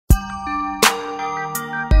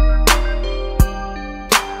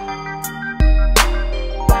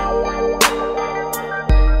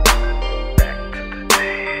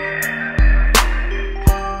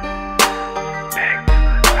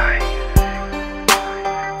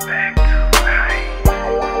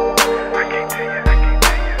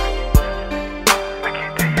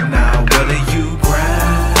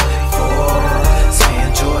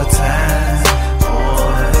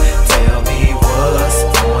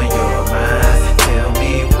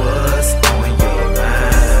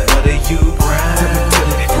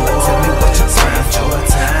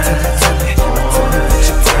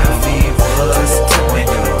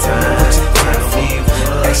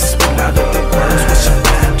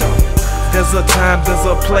time, there's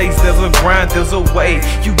a place, there's a grind, there's a way.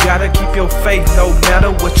 You gotta keep your faith no matter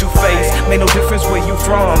what you face. Make no difference where you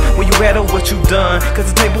from, where you at or what you done, cause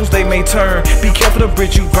the tables they may turn. Be careful the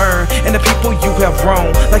bridge you burn, and the people you have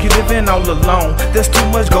wronged, like you're living all alone. There's too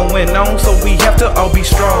much going on, so we have to all be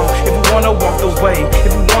strong. If we wanna walk the way,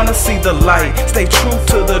 if we wanna see the light, stay true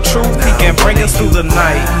to the truth, He can bring us through the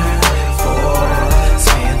night.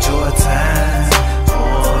 Spend your time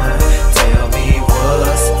on, tell me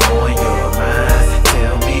what's on your mind.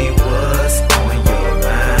 Tell me what's on your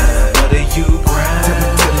mind. What are you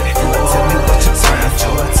grind? Tell me what you spend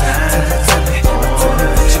your time on.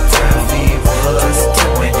 Tell me what's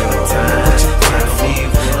on your mind. Tell me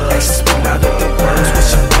what. Actually speak out of the words with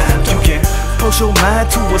your mind. You can post your mind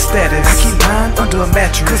to a status. I keep mine under a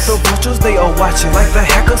mattress, cause the vultures they are watching, like the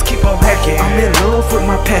hackers keep on hacking. I'm in love with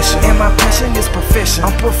my passion, and my passion is profession.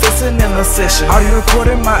 I'm professing in a session. Are you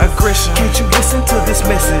recording my aggression? Can't you listen to this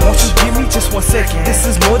message? Won't you give me just 1 second? This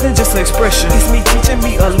is more than just an expression. It's me teaching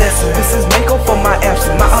me a lesson. This is makeup for my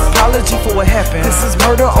absence, my apology for what happened. This is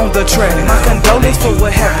murder on the track, my condolence for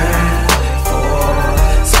what happened.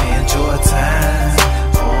 Spend your time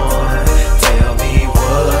on, tell me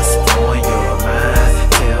what's on your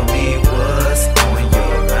mind. Tell me what's on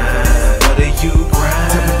your mind. What are you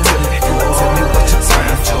grind? Tell me what you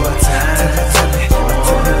spend your time. Tell me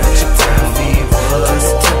what you tell me what's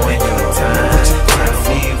on your mind. Tell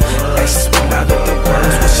me what. Actually speak out of the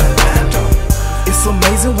words with your mind on. It's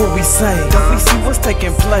amazing what we say. Don't we see what's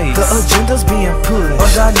taking place? The agenda's being pushed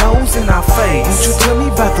under our nose in our face. Won't you tell me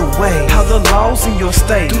about the way, how the laws in your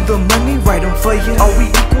state do the money write them for you? Are we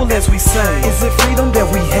equal as we say? Is it freedom that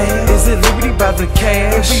we have? Is it liberty by the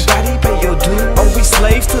cash? Everybody pay your due. Are we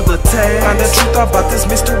slaves to the task? Find the truth about this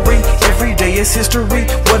mystery. Every day is history.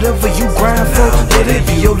 Whatever you grind for, let it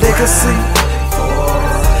be your legacy.